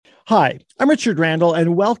Hi, I'm Richard Randall,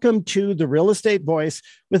 and welcome to The Real Estate Voice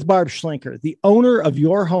with Barb Schlinker, the owner of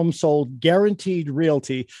Your Home Sold Guaranteed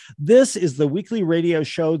Realty. This is the weekly radio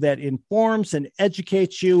show that informs and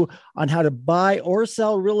educates you on how to buy or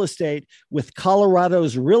sell real estate with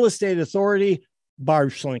Colorado's Real Estate Authority,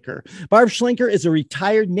 Barb Schlinker. Barb Schlinker is a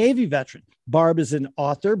retired Navy veteran. Barb is an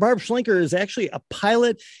author. Barb Schlinker is actually a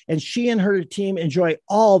pilot, and she and her team enjoy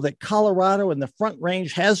all that Colorado and the Front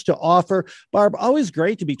Range has to offer. Barb, always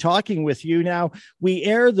great to be talking with you. Now, we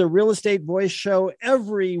air the Real Estate Voice show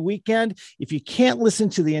every weekend. If you can't listen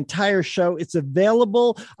to the entire show, it's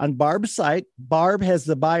available on Barb's site,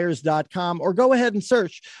 barbhasthebuyers.com, or go ahead and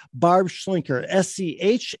search Barb Schlinker,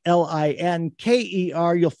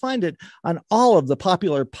 SCHLINKER. You'll find it on all of the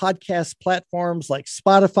popular podcast platforms like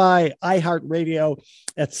Spotify, iHeartRadio,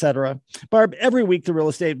 etc. Barb, every week the Real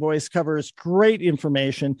Estate Voice covers great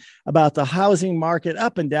information about the housing market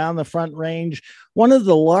up and down the Front Range. One of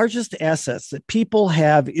the largest assets that people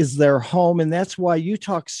have is their home, and that's why you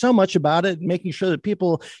talk so much about it, making sure that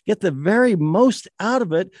people get the very most out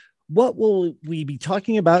of it. What will we be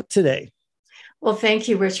talking about today? Well, thank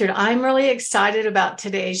you, Richard. I'm really excited about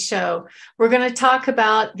today's show. We're going to talk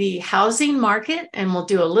about the housing market, and we'll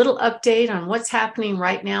do a little update on what's happening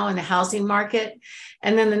right now in the housing market.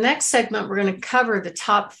 And then the next segment, we're going to cover the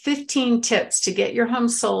top 15 tips to get your home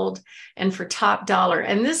sold and for top dollar.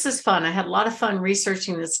 And this is fun. I had a lot of fun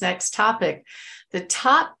researching this next topic, the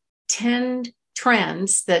top 10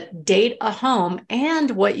 trends that date a home and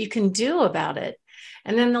what you can do about it.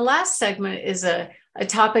 And then the last segment is a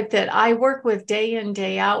topic that I work with day in,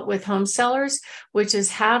 day out with home sellers, which is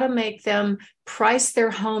how to make them price their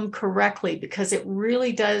home correctly, because it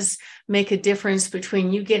really does make a difference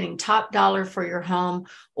between you getting top dollar for your home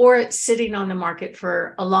or it's sitting on the market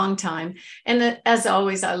for a long time. And as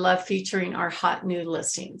always, I love featuring our hot new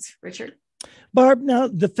listings. Richard? Barb, now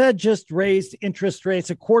the Fed just raised interest rates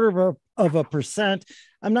 0.25%.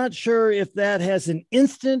 I'm not sure if that has an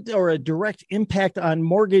instant or a direct impact on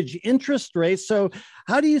mortgage interest rates. So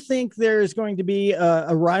how do you think there's going to be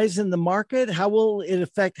a rise in the market? How will it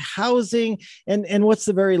affect housing? And what's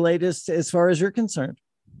the very latest as far as you're concerned?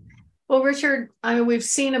 Well, Richard, we've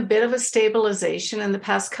seen a bit of a stabilization in the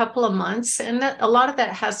past couple of months, and that a lot of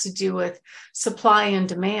that has to do with supply and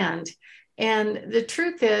demand. And the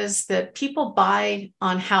truth is that people buy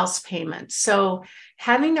on house payments. So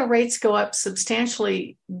having the rates go up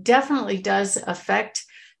substantially definitely does affect,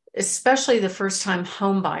 especially the first-time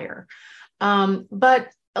home buyer. But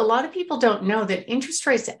a lot of people don't know that interest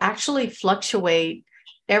rates actually fluctuate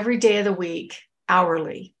every day of the week,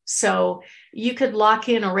 hourly. So you could lock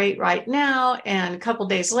in a rate right now, and a couple of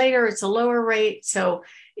days later, it's a lower rate. So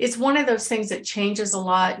it's one of those things that changes a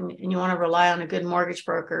lot, and you want to rely on a good mortgage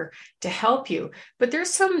broker to help you. But there's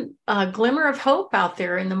some glimmer of hope out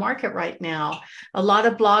there in the market right now. A lot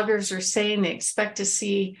of bloggers are saying they expect to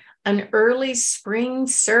see an early spring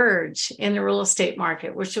surge in the real estate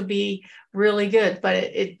market, which will be really good. But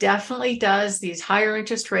it definitely does. These higher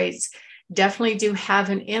interest rates definitely do have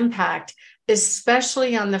an impact,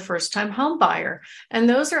 especially on the first-time home buyer. And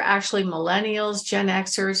those are actually millennials, Gen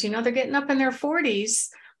Xers. They're getting up in their 40s,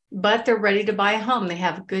 but they're ready to buy a home. They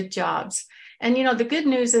have good jobs. And, the good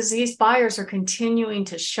news is these buyers are continuing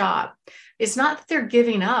to shop. It's not that they're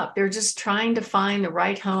giving up. They're just trying to find the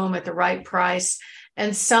right home at the right price.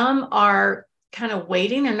 And some are kind of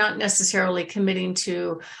waiting. They're not necessarily committing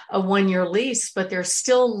to a one-year lease, but they're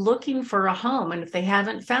still looking for a home. And if they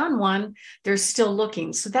haven't found one, they're still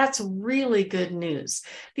looking. So that's really good news.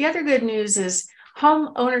 The other good news is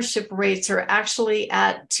home ownership rates are actually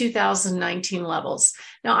at 2019 levels.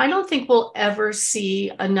 Now, I don't think we'll ever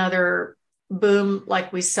see another boom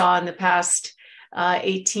like we saw in the past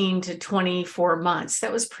 18 to 24 months.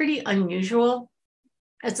 That was pretty unusual.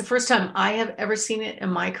 It's the first time I have ever seen it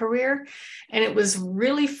in my career. And it was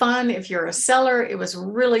really fun if you're a seller. It was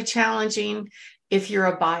really challenging if you're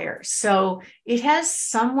a buyer. So it has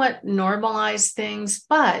somewhat normalized things,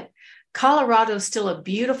 but Colorado is still a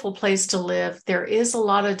beautiful place to live. There is a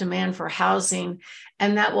lot of demand for housing,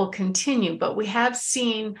 and that will continue. But we have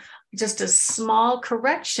seen just a small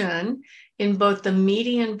correction in both the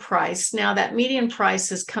median price. Now, that median price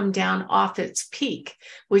has come down off its peak,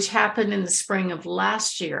 which happened in the spring of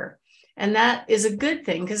last year. And that is a good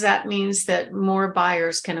thing, because that means that more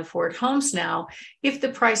buyers can afford homes now if the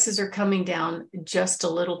prices are coming down just a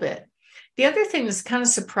little bit. The other thing that's kind of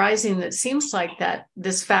surprising, that seems like that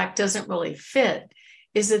this fact doesn't really fit,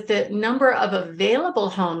 is that the number of available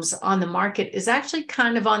homes on the market is actually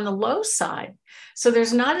kind of on the low side. So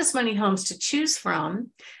there's not as many homes to choose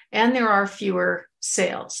from, and there are fewer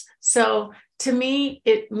sales. So to me,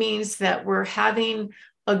 it means that we're having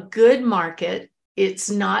a good market. It's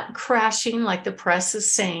not crashing like the press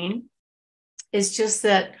is saying. It's just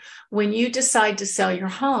that when you decide to sell your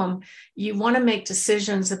home, you want to make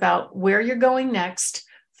decisions about where you're going next,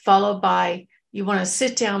 followed by you want to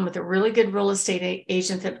sit down with a really good real estate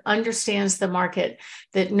agent that understands the market,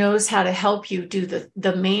 that knows how to help you do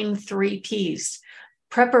the main 3 Ps: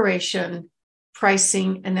 preparation,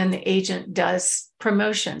 pricing, and then the agent does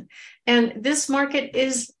promotion. And this market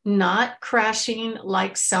is not crashing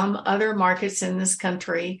like some other markets in this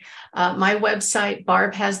country. My website,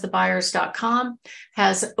 barbhasthebuyers.com,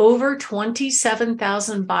 has over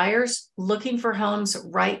 27,000 buyers looking for homes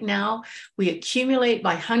right now. We accumulate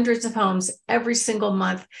by hundreds of homes every single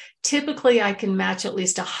month. Typically, I can match at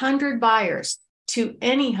least 100 buyers to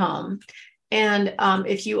any home. And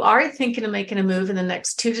if you are thinking of making a move in the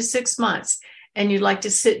next 2 to 6 months, and you'd like to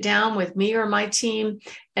sit down with me or my team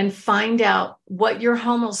and find out what your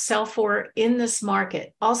home will sell for in this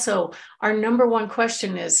market. Also, our number one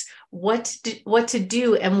question is what to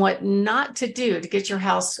do and what not to do to get your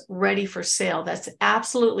house ready for sale. That's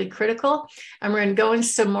absolutely critical. And we're going to go into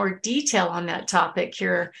some more detail on that topic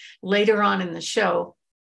here later on in the show.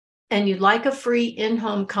 And you'd like a free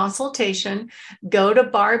in-home consultation, go to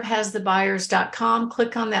barbhasthebuyers.com,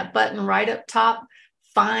 click on that button right up top,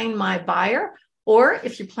 Find My Buyer. Or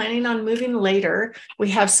if you're planning on moving later, we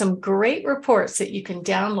have some great reports that you can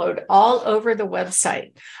download all over the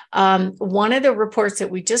website. One of the reports that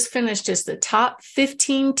we just finished is the top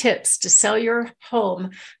 15 tips to sell your home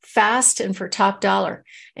fast and for top dollar.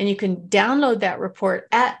 And you can download that report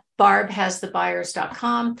at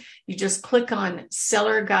barbhasthebuyers.com. You just click on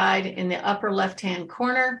Seller Guide in the upper left-hand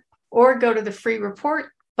corner, or go to the free report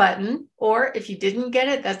button, or if you didn't get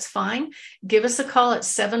it, that's fine. Give us a call at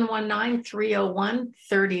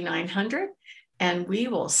 719-301-3900, and we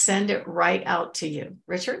will send it right out to you.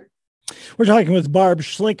 Richard? We're talking with Barb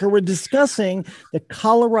Schlinker. We're discussing the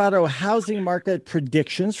Colorado housing market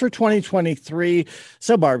predictions for 2023.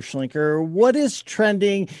 So, Barb Schlinker, what is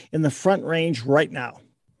trending in the Front Range right now?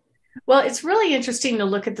 Well, it's really interesting to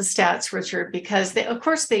look at the stats, Richard, because of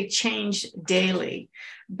course they change daily.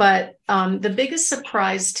 But the biggest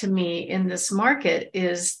surprise to me in this market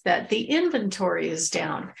is that the inventory is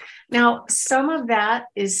down. Now, some of that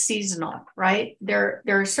is seasonal, right? There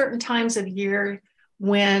are certain times of year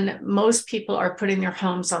when most people are putting their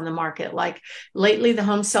homes on the market. Like lately, the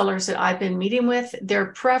home sellers that I've been meeting with, their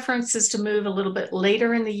preference is to move a little bit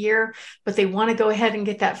later in the year, but they want to go ahead and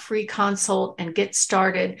get that free consult and get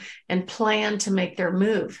started and plan to make their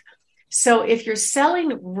move. So if you're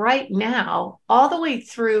selling right now, all the way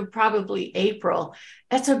through probably April,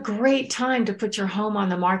 that's a great time to put your home on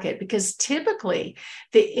the market, because typically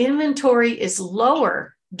the inventory is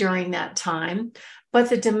lower during that time, but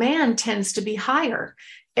the demand tends to be higher.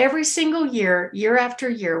 Every single year, year after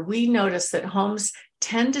year, we notice that homes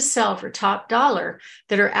tend to sell for top dollar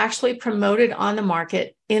that are actually promoted on the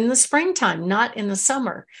market in the springtime, not in the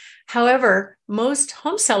summer. However, most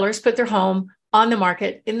home sellers put their home on the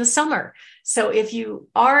market in the summer. So if you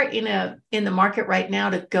are in the market right now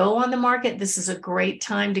to go on the market, this is a great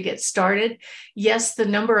time to get started. Yes, the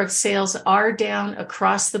number of sales are down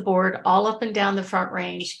across the board, all up and down the Front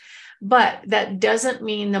Range, but that doesn't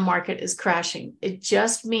mean the market is crashing. It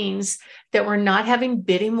just means that we're not having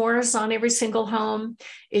bidding wars on every single home.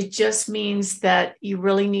 It just means that you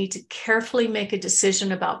really need to carefully make a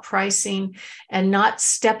decision about pricing and not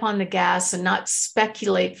step on the gas and not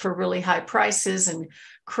speculate for really high prices and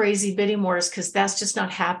crazy bidding wars, because that's just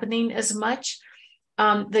not happening as much.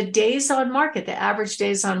 The days on market, the average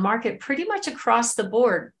days on market, pretty much across the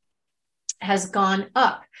board has gone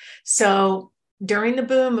up. So during the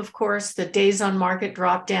boom, of course, the days on market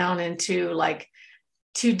dropped down into like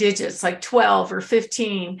 2 digits, like 12 or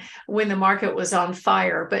 15 when the market was on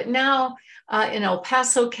fire. But now in El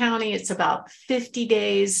Paso County, it's about 50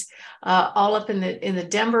 days. All up in the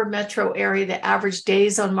Denver metro area, the average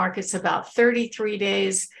days on market's about 33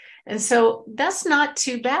 days. And so that's not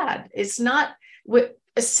too bad. It's not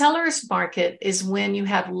a seller's market is when you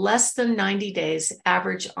have less than 90 days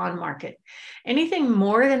average on market. Anything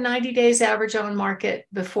more than 90 days average on market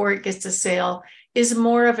before it gets to sale is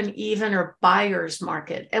more of an even or buyer's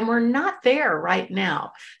market. And we're not there right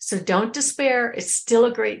now. So don't despair. It's still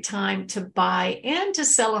a great time to buy and to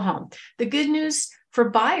sell a home. The good news for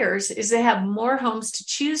buyers is they have more homes to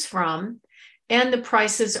choose from, and the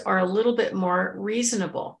prices are a little bit more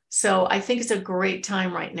reasonable. So I think it's a great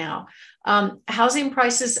time right now. Housing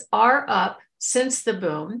prices are up since the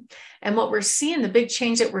boom. And what we're seeing, the big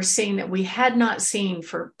change that we're seeing that we had not seen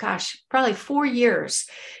for, probably 4 years,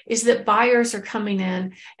 is that buyers are coming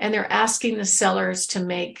in and they're asking the sellers to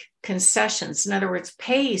make concessions. In other words,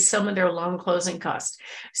 pay some of their loan closing costs.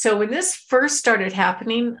 So when this first started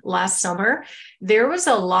happening last summer, there was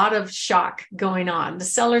a lot of shock going on. The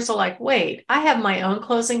sellers are like, wait, I have my own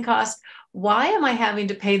closing costs. Why am I having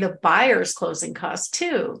to pay the buyer's closing costs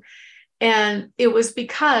too? And it was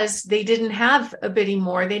because they didn't have a bidding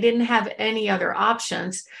war. They didn't have any other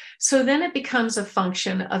options. So then it becomes a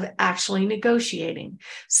function of actually negotiating.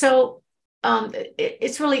 So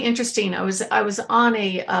it's really interesting. I was on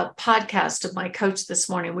a podcast of my coach this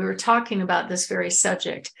morning. We were talking about this very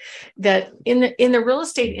subject, that in the real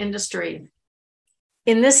estate industry,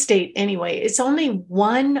 in this state anyway, it's only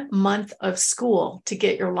 1 month of school to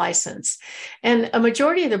get your license. And a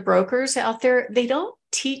majority of the brokers out there, they don't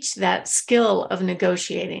teach that skill of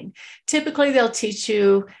negotiating. Typically, they'll teach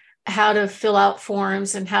you how to fill out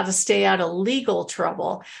forms and how to stay out of legal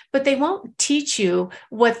trouble, but they won't teach you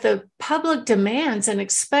what the public demands and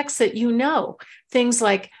expects that you know. Things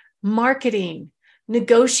like marketing,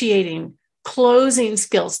 negotiating, closing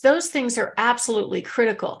skills. Those things are absolutely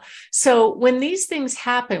critical. So when these things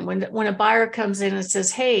happen, when a buyer comes in and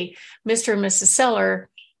says, hey, Mr. and Mrs. Seller,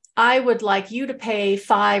 I would like you to pay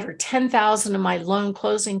 $5,000 or $10,000 of my loan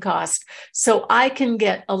closing cost so I can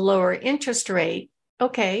get a lower interest rate.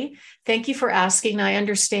 Okay, thank you for asking. I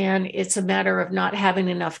understand it's a matter of not having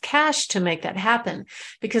enough cash to make that happen,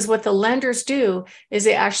 because what the lenders do is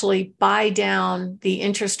they actually buy down the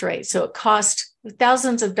interest rate. So it costs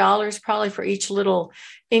thousands of dollars probably for each little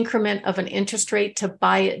increment of an interest rate to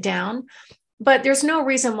buy it down. But there's no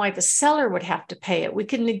reason why the seller would have to pay it. We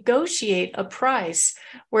can negotiate a price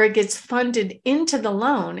where it gets funded into the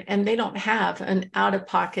loan and they don't have an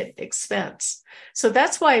out-of-pocket expense. So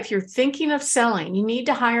that's why if you're thinking of selling, you need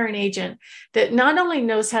to hire an agent that not only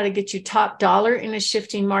knows how to get you top dollar in a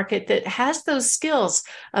shifting market, that has those skills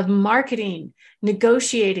of marketing,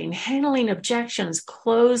 negotiating, handling objections,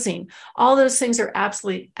 closing. All those things are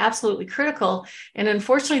absolutely critical. And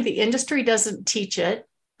unfortunately, the industry doesn't teach it.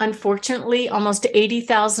 Unfortunately, almost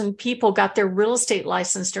 80,000 people got their real estate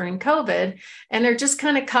license during COVID, and they're just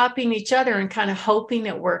kind of copying each other and kind of hoping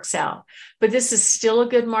it works out. But this is still a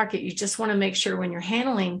good market. You just want to make sure when you're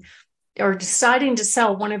handling or deciding to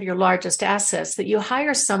sell one of your largest assets that you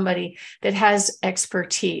hire somebody that has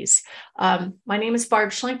expertise. My name is Barb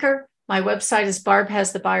Schlinker. My website is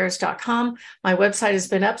barbhasthebuyers.com. My website has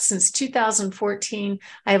been up since 2014.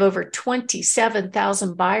 I have over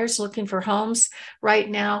 27,000 buyers looking for homes right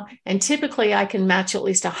now. And typically I can match at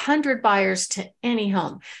least 100 buyers to any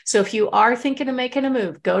home. So if you are thinking of making a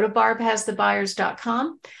move, go to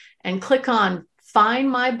barbhasthebuyers.com and click on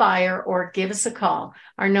Find My Buyer or give us a call.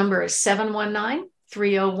 Our number is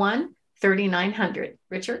 719-301-3900.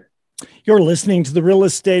 Richard? You're listening to The Real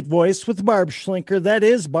Estate Voice with Barb Schlinker. That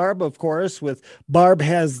is Barb, of course, with Barb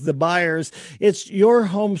Has the Buyers. It's your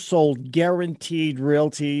home sold guaranteed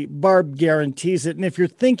realty. Barb guarantees it. And if you're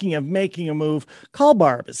thinking of making a move, call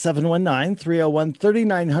Barb at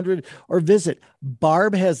 719-301-3900 or visit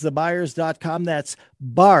barbhasthebuyers.com. That's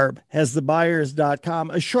barbhasthebuyers.com.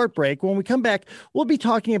 A short break. When we come back, we'll be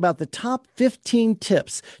talking about the top 15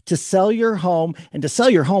 tips to sell your home and to sell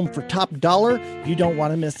your home for top dollar. You don't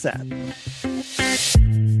want to miss that.